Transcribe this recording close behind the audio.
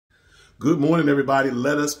Good morning, everybody.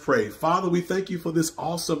 Let us pray. Father, we thank you for this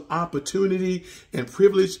awesome opportunity and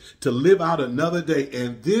privilege to live out another day.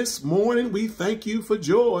 And this morning, we thank you for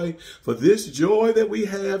joy. For this joy that we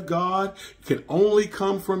have, God, can only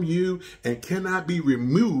come from you and cannot be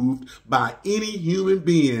removed by any human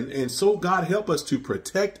being. And so, God, help us to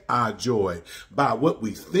protect our joy by what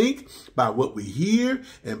we think, by what we hear,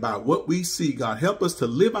 and by what we see. God, help us to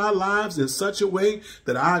live our lives in such a way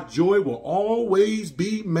that our joy will always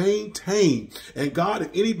be maintained. And God, if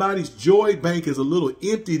anybody's joy bank is a little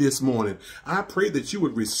empty this morning, I pray that you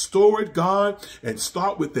would restore it, God, and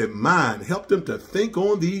start with their mind. Help them to think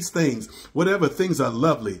on these things, whatever things are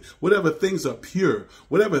lovely, whatever things are pure,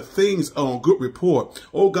 whatever things are on good report.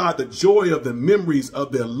 Oh God, the joy of the memories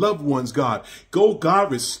of their loved ones, God. Go,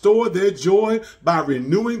 God, restore their joy by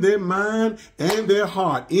renewing their mind and their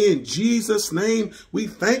heart. In Jesus' name, we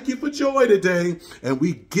thank you for joy today, and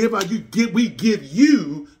we give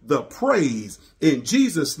you the praise. In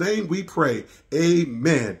Jesus' name we pray.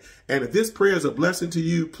 Amen. And if this prayer is a blessing to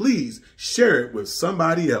you, please share it with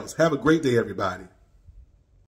somebody else. Have a great day, everybody.